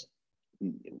wellness?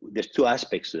 There's 2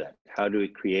 aspects to that. How do we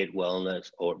create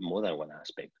wellness, or more than one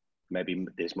aspect? Maybe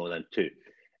there's more than 2.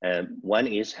 One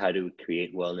is, how do we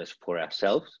create wellness for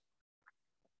ourselves?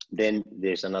 Then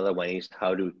there's another one is,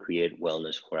 how do we create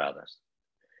wellness for others?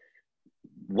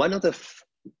 One of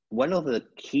the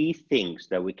key things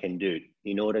that we can do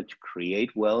in order to create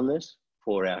wellness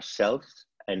for ourselves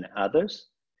and others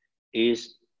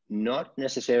is not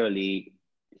necessarily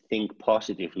think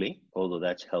positively, although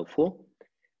that's helpful,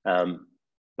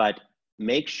 but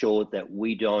make sure that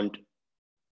we don't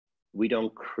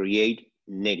create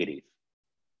negative.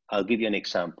 I'll give you an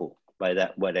example by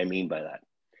that, what I mean by that,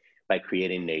 by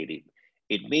creating negative.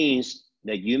 It means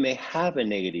that you may have a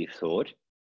negative thought.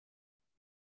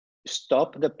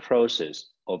 Stop the process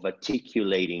of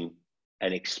articulating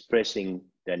and expressing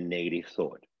the negative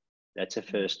thought. That's the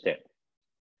first step.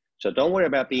 So don't worry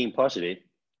about being positive,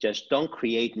 just don't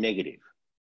create negative.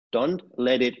 Don't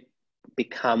let it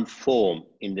become form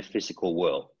in the physical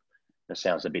world. That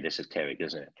sounds a bit esoteric,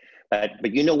 doesn't it?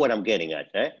 But you know what I'm getting at,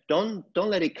 eh? Don't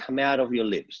let it come out of your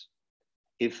lips.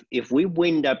 If we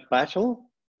win that battle,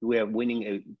 we are winning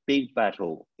a big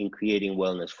battle in creating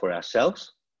wellness for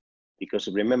ourselves. Because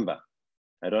remember,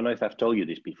 I don't know if I've told you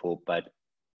this before, but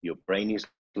your brain is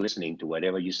listening to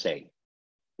whatever you say.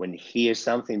 When it hears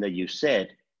something that you said,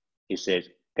 it says,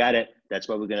 got it, that's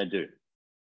what we're going to do.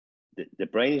 The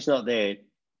brain is not there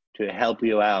to help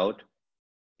you out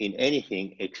in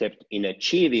anything except in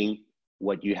achieving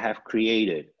what you have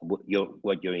created,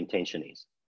 what your intention is.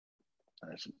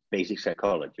 That's basic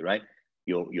psychology, right?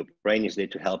 Your brain is there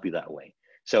to help you that way.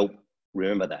 So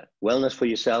remember that. Wellness for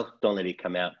yourself, don't let it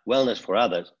come out. Wellness for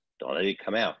others, don't let it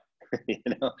come out. You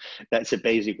know, that's a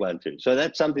basic one too. So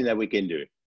that's something that we can do.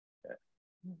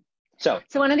 So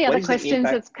one of the other questions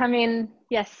that's come in,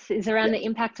 yes, is around the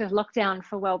impact of lockdown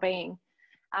for well-being.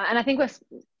 And I think we've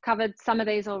covered some of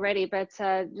these already, but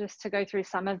just to go through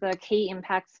some of the key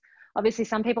impacts. Obviously,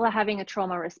 some people are having a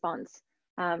trauma response,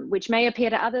 which may appear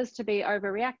to others to be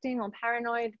overreacting or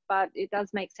paranoid, but it does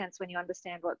make sense when you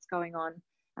understand what's going on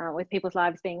with people's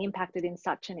lives being impacted in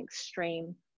such an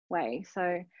extreme way.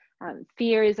 So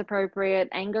fear is appropriate,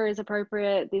 anger is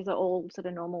appropriate. These are all sort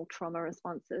of normal trauma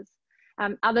responses.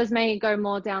 Others may go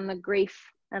more down the grief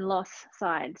and loss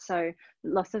side. So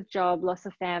loss of job, loss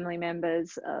of family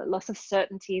members, loss of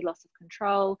certainty, loss of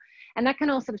control. And that can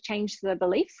all sort of change the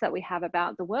beliefs that we have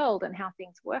about the world and how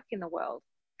things work in the world.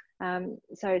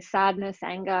 So sadness,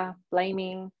 anger,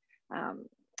 blaming,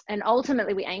 and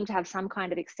ultimately we aim to have some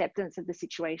kind of acceptance of the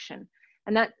situation.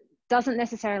 And that doesn't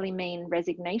necessarily mean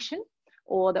resignation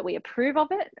or that we approve of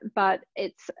it, but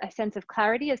it's a sense of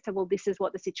clarity as to, well, this is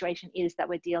what the situation is that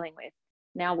we're dealing with.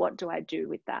 Now, what do I do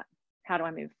with that? How do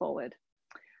I move forward?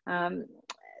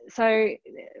 So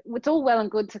it's all well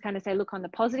and good to kind of say, look, on the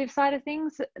positive side of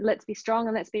things, let's be strong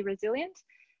and let's be resilient.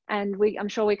 And I'm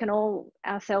sure we can all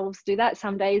ourselves do that.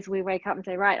 Some days we wake up and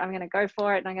say, right, I'm going to go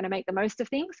for it and I'm going to make the most of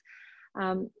things.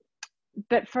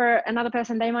 But for another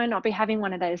person, they might not be having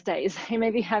one of those days. They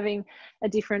may be having a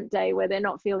different day where they're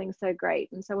not feeling so great.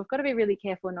 And so we've got to be really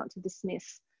careful not to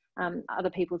dismiss other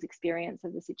people's experience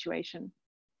of the situation.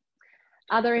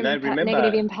 Other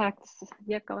negative impacts.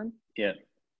 Yeah, go on. Yeah.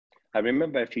 I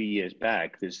remember a few years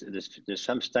back, there's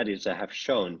some studies that have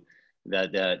shown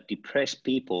that depressed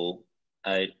people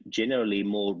are generally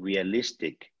more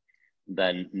realistic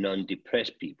than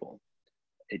non-depressed people.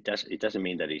 It doesn't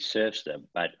mean that it serves them,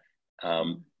 but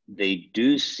they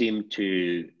do seem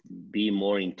to be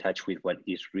more in touch with what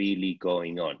is really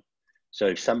going on. So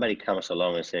if somebody comes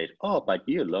along and says, oh, but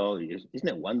you know, isn't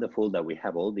it wonderful that we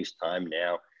have all this time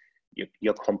now?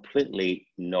 You're completely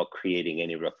not creating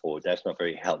any rapport. That's not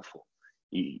very helpful,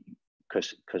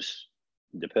 because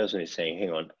the person is saying,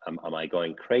 hang on, am I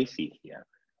going crazy here?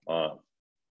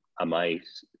 Am I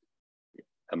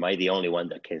the only one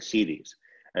that can see this?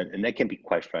 And that can be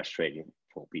quite frustrating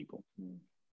for people.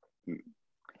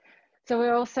 So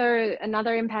we're also,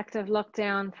 another impact of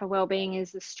lockdown for well-being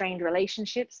is the strained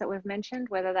relationships that we've mentioned,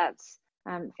 whether that's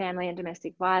family and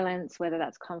domestic violence, whether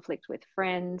that's conflict with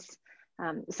friends.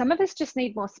 Some of us just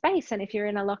need more space. And if you're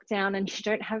in a lockdown and you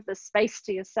don't have the space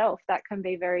to yourself, that can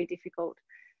be very difficult.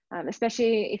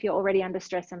 especially if you're already under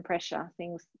stress and pressure,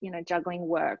 things, juggling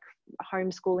work,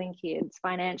 homeschooling kids,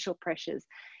 financial pressures,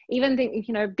 even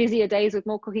busier days with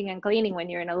more cooking and cleaning when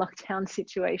you're in a lockdown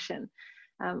situation.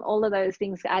 All of those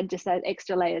things add just that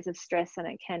extra layers of stress, and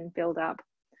it can build up.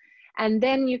 And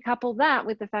then you couple that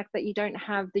with the fact that you don't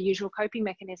have the usual coping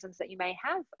mechanisms that you may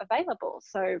have available.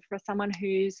 So for someone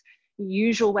whose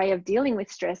usual way of dealing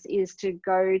with stress is to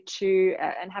go to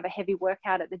and have a heavy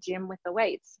workout at the gym with the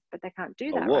weights, but they can't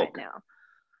do that right now.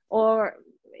 Or,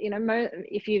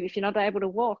 if you're not able to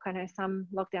walk, I know some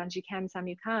lockdowns you can, some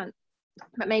you can't,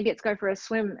 but maybe it's go for a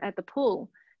swim at the pool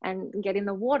and get in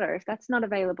the water if that's not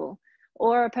available,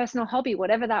 or a personal hobby,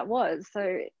 whatever that was.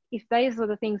 So if those were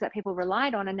the things that people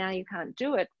relied on and now you can't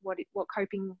do it, what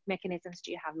coping mechanisms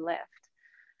do you have left?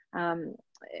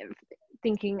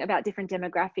 Thinking about different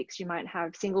demographics, you might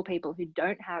have single people who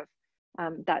don't have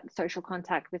that social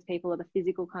contact with people, or the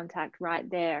physical contact right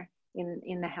there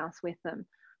in the house with them.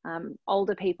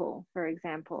 Older people, for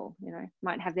example,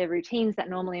 might have their routines that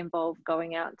normally involve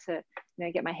going out to,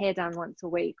 get my hair done once a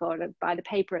week, or to buy the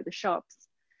paper at the shops.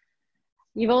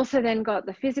 You've also then got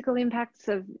the physical impacts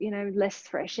of, less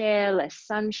fresh air, less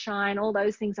sunshine, all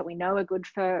those things that we know are good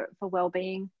for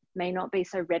well-being may not be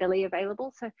so readily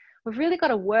available. So we've really got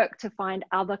to work to find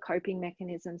other coping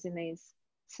mechanisms in these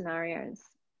scenarios.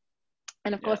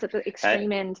 And of course, at the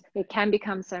extreme end, it can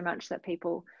become so much that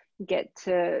people get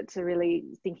to really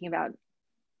thinking about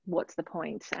what's the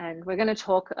point. And we're going to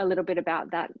talk a little bit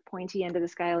about that pointy end of the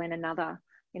scale in another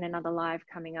live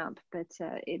coming up, but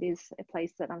it is a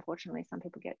place that unfortunately some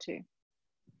people get to.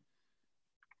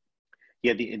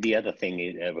 Yeah, the other thing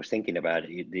is, I was thinking about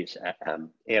this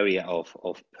area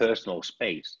of personal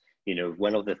space.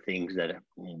 One of the things that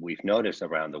we've noticed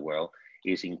around the world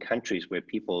is in countries where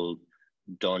people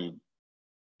don't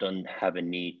have a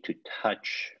need to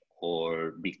touch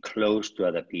or be close to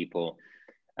other people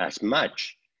as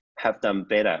much, have done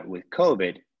better with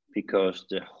COVID, because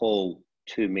the whole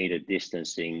 2-meter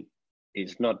distancing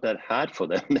is not that hard for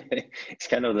them. It's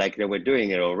kind of like they were doing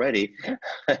it already.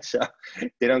 So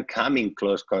they don't come in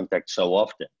close contact so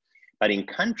often. But in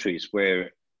countries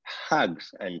where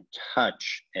hugs and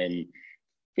touch and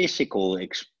physical,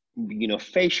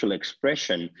 facial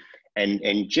expression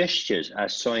and gestures are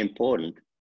so important,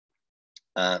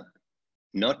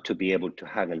 not to be able to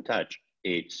hug and touch,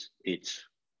 it's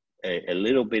a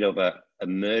little bit of a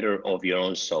murder of your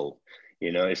own soul.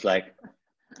 It's like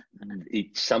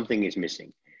something is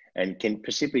missing, and can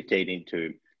precipitate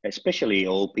into, especially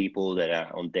old people that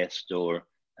are on death's door.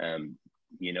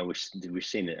 We've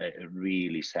seen a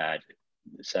really sad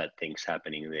things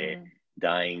happening there,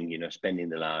 dying, spending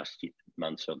the last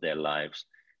months of their lives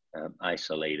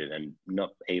isolated and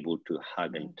not able to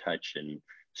hug and touch and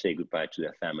say goodbye to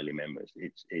their family members.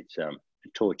 It's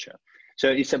torture. So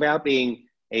it's about being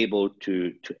able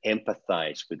to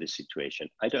empathize with the situation.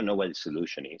 I don't know what the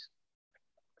solution is,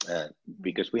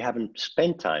 because we haven't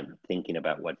spent time thinking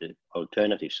about what the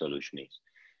alternative solution is,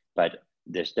 but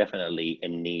there's definitely a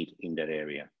need in that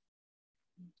area.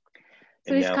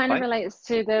 So this kind of relates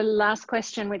to the last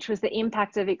question, which was the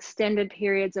impact of extended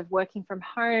periods of working from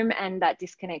home and that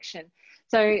disconnection.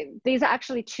 So these are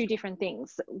actually two different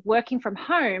things. Working from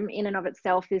home in and of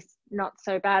itself is not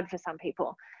so bad for some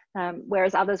people,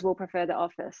 whereas others will prefer the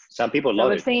office. Some people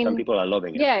love it. Some people are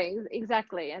loving it. Yeah,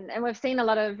 exactly. And we've seen a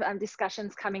lot of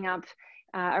discussions coming up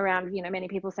around, many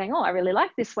people saying, oh, I really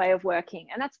like this way of working,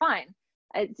 and that's fine.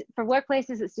 For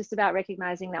workplaces, it's just about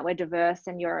recognizing that we're diverse,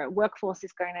 and your workforce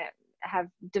is going to have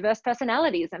diverse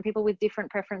personalities and people with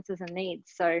different preferences and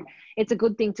needs. So it's a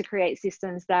good thing to create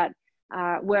systems that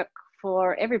work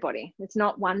for everybody. It's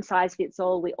not one size fits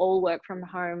all. We all work from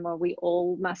home, or we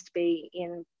all must be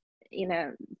in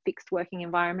a fixed working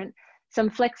environment. Some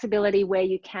flexibility where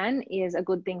you can is a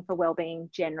good thing for well-being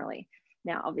generally.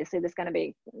 Now, obviously, there's going to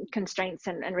be constraints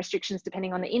and restrictions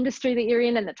depending on the industry that you're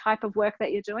in and the type of work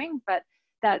that you're doing, but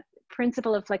that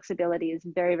principle of flexibility is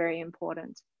very, very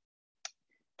important.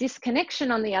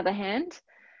 Disconnection, on the other hand,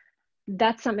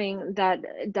 that's something that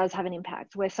does have an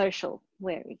impact. We're social.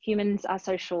 Humans are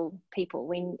social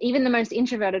people. Even the most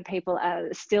introverted people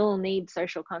still need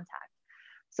social contact.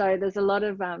 So there's a lot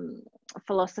of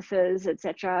philosophers,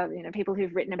 etc., people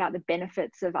who've written about the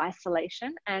benefits of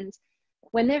isolation. And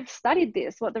when they've studied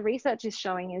this, what the research is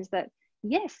showing is that,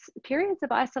 yes, periods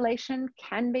of isolation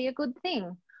can be a good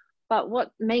thing. But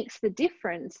what makes the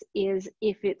difference is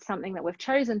if it's something that we've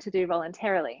chosen to do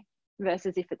voluntarily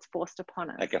versus if it's forced upon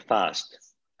us. Like a fast,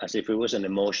 as if it was an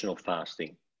emotional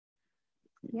fasting.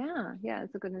 Yeah,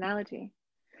 it's a good analogy.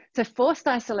 So forced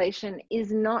isolation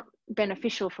is not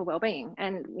beneficial for well-being.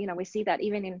 And, you know, we see that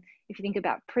even in, if you think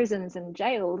about prisons and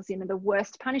jails, you know, the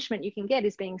worst punishment you can get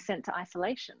is being sent to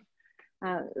isolation.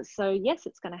 So yes,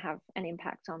 it's going to have an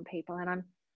impact on people. And I'm,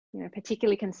 you know,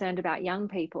 particularly concerned about young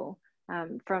people,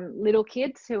 from little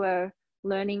kids who are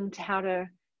learning how to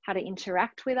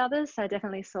interact with others. I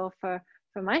definitely saw for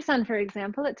my son, for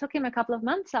example, it took him a couple of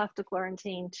months after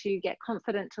quarantine to get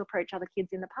confident to approach other kids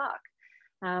in the park.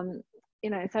 You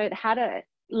know, so it had a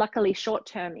luckily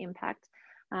short-term impact.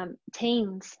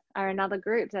 Teens are another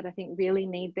group that I think really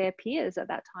need their peers at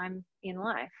that time in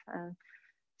life.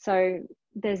 So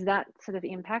there's that sort of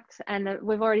impact. And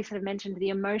we've already sort of mentioned the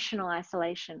emotional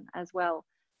isolation as well,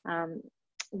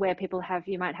 where people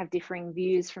you might have differing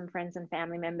views from friends and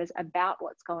family members about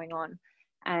what's going on.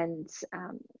 And,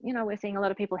 you know, we're seeing a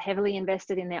lot of people heavily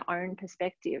invested in their own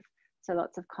perspective. So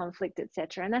lots of conflict,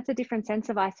 etc. And that's a different sense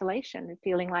of isolation,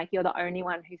 feeling like you're the only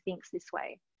one who thinks this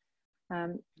way.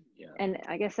 And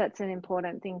I guess that's an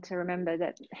important thing to remember,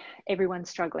 that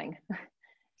everyone's struggling.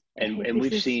 And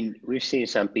we've seen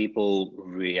some people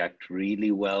react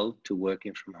really well to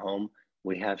working from home.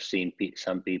 We have seen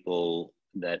some people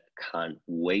that can't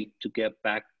wait to get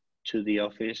back to the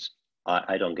office.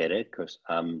 I don't get it, because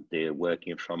I'm the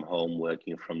working from home,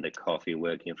 working from the coffee,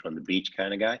 working from the beach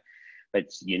kind of guy. But,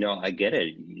 you know, I get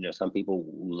it. You know, some people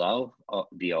love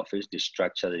the office, the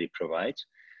structure that it provides.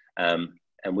 And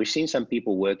we've seen some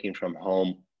people working from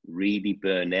home really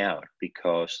burn out,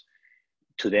 because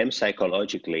to them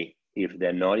psychologically, if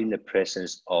they're not in the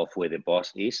presence of where the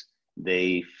boss is,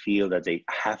 they feel that they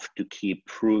have to keep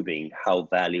proving how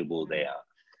valuable they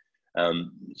are.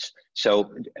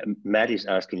 So Matt is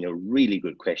asking a really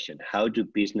good question. How do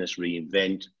business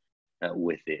reinvent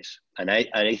with this? And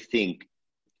I think,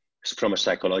 from a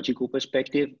psychological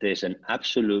perspective, there's an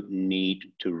absolute need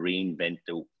to reinvent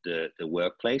the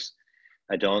workplace.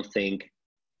 I don't think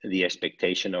the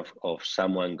expectation of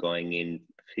someone going in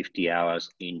 50 hours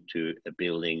into a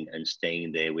building and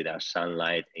staying there without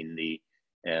sunlight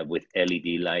with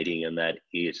LED lighting, and that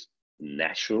is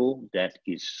natural. That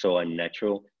is so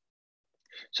unnatural.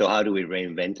 So how do we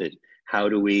reinvent it? How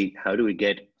do we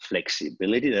get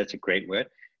flexibility? That's a great word.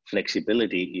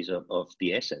 Flexibility is of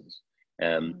the essence.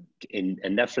 And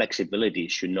that flexibility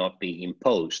should not be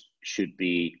imposed, should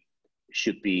be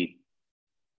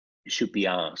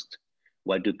asked.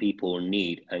 What do people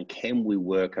need, and can we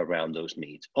work around those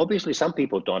needs? Obviously, some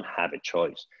people don't have a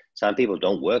choice. Some people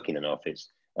don't work in an office.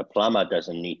 A plumber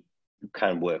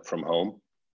can't work from home,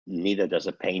 neither does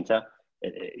a painter.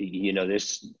 You know,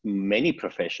 there's many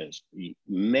professions,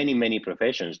 many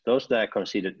professions, those that are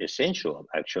considered essential,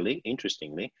 actually,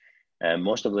 interestingly.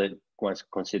 Most of the ones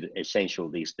considered essential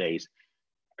these days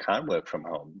can't work from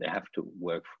home. They have to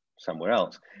work somewhere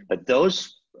else. But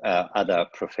those other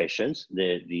professions,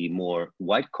 the more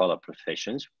white-collar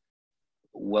professions,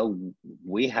 well,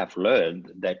 we have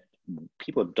learned that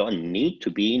people don't need to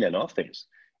be in an office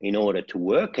in order to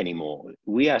work anymore.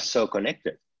 We are so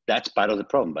connected. That's part of the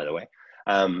problem, by the way.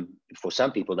 For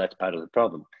some people, that's part of the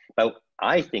problem. But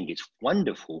I think it's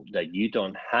wonderful that you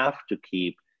don't have to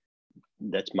keep,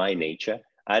 that's my nature,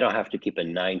 I don't have to keep a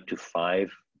 9-to-5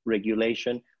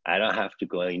 regulation. I don't have to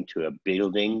go into a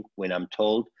building when I'm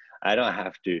told. I don't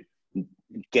have to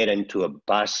get into a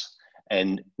bus,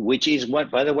 and which is what,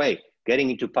 by the way,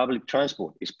 getting into public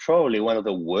transport is probably one of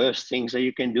the worst things that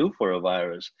you can do for a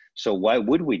virus. So why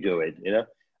would we do it? You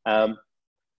know,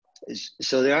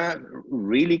 so there are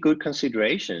really good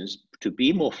considerations to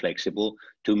be more flexible,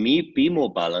 to be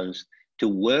more balanced, to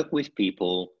work with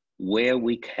people where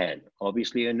we can.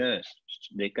 Obviously, a nurse,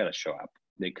 they gotta show up.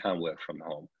 They can't work from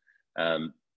home.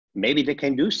 Maybe they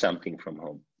can do something from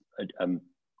home.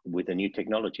 With the new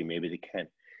technology, maybe they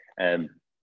can.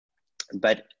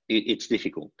 But it's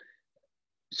difficult.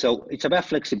 So it's about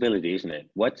flexibility, isn't it?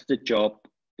 What's the job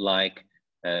like?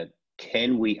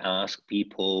 Can we ask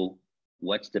people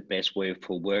what's the best way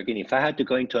for working? If I had to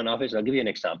go into an office, I'll give you an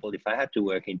example. If I had to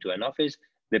work into an office,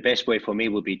 the best way for me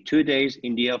would be 2 days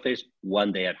in the office,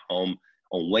 1 day at home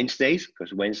on Wednesdays,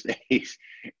 because Wednesdays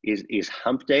is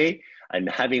hump day, and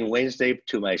having Wednesday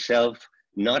to myself,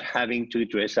 not having to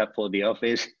dress up for the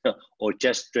office or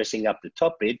just dressing up the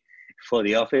top bit for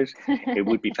the office, it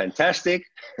would be fantastic.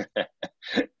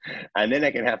 And then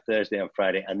I can have Thursday and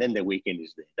Friday, and then the weekend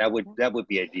is there. That would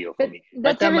be ideal for me.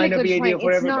 But that might not be ideal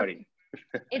for everybody.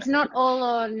 It's not all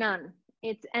or none.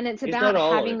 It's about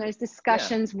having those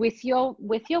discussions with your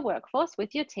workforce,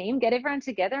 with your team. Get everyone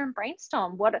together and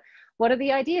brainstorm. What are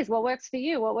the ideas? What works for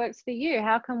you? What works for you?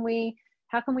 How can we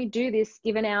do this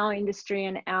given our industry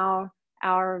and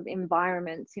our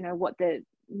environments? You know, what the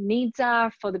needs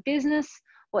are for the business,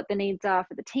 what the needs are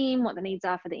for the team, what the needs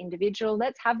are for the individual.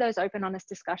 Let's have those open, honest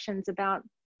discussions about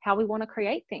how we want to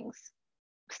create things.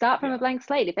 Start from a blank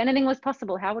slate. If anything was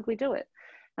possible, how would we do it?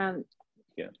 And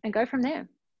go from there.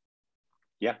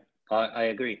 Yeah, I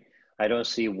agree. I don't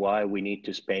see why we need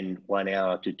to spend 1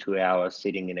 hour to 2 hours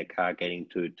sitting in a car getting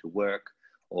to work,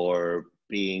 or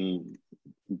being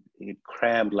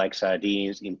crammed like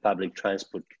sardines in public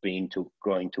transport,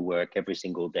 going to work every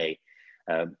single day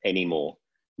anymore.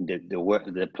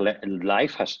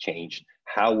 Life has changed.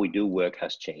 How we do work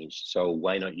has changed. So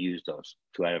why not use those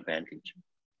to our advantage?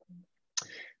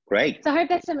 Great. So I hope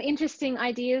that's some interesting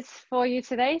ideas for you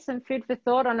today, some food for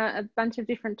thought on a bunch of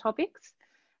different topics.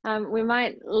 We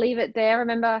might leave it there.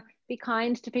 Remember, be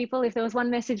kind to people. If there was one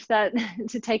message that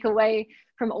to take away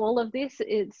from all of this,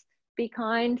 it's be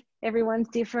kind. Everyone's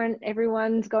different.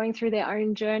 Everyone's going through their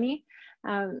own journey.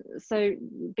 So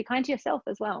be kind to yourself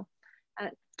as well.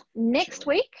 Next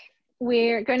week,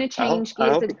 we're going to change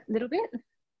gears a little bit.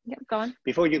 Yep, go on.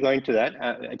 Before you go into that,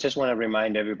 I just want to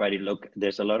remind everybody, look,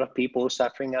 there's a lot of people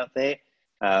suffering out there.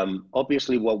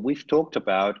 Obviously, what we've talked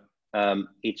about,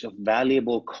 it's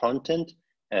valuable content.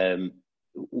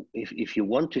 If you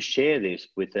want to share this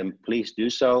with them, please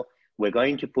do so. We're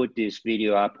going to put this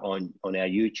video up on our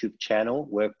YouTube channel,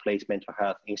 Workplace Mental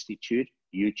Health Institute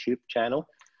YouTube channel.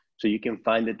 So you can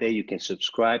find it there, you can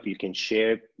subscribe, you can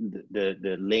share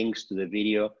the links to the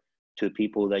video to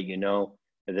people that you know.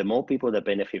 The more people that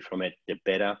benefit from it, the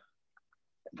better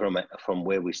from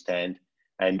where we stand.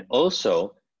 And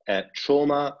also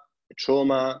trauma,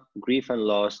 grief and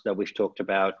loss that we've talked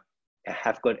about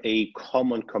have got a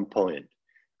common component.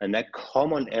 And that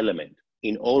common element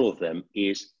in all of them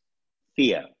is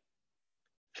fear.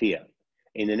 Fear.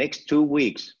 In the next 2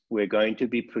 weeks, we're going to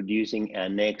be producing our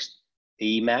next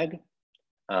eMag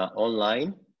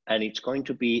online, and it's going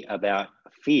to be about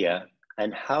fear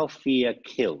and how fear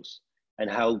kills, and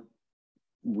how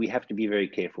we have to be very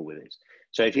careful with this.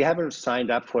 So if you haven't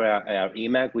signed up for our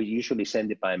eMag, we usually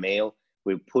send it by mail.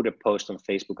 We put a post on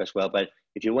Facebook as well, but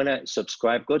if you want to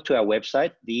subscribe, go to our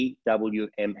website,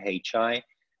 DWMHI,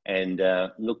 and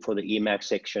look for the eMag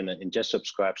section and just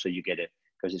subscribe so you get it,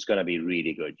 because it's going to be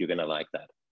really good. You're going to like that.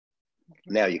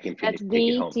 Now you can finish. That's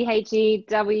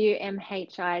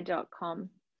thewmhi.com.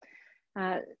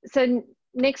 So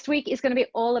next week is going to be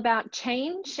all about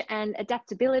change and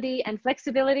adaptability and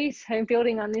flexibility. So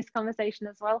building on this conversation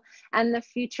as well, and the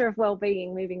future of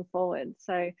well-being moving forward.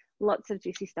 So lots of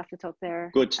juicy stuff to talk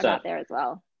about there as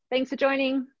well. Thanks for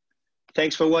joining.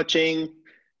 Thanks for watching.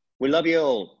 We love you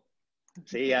all.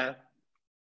 See ya.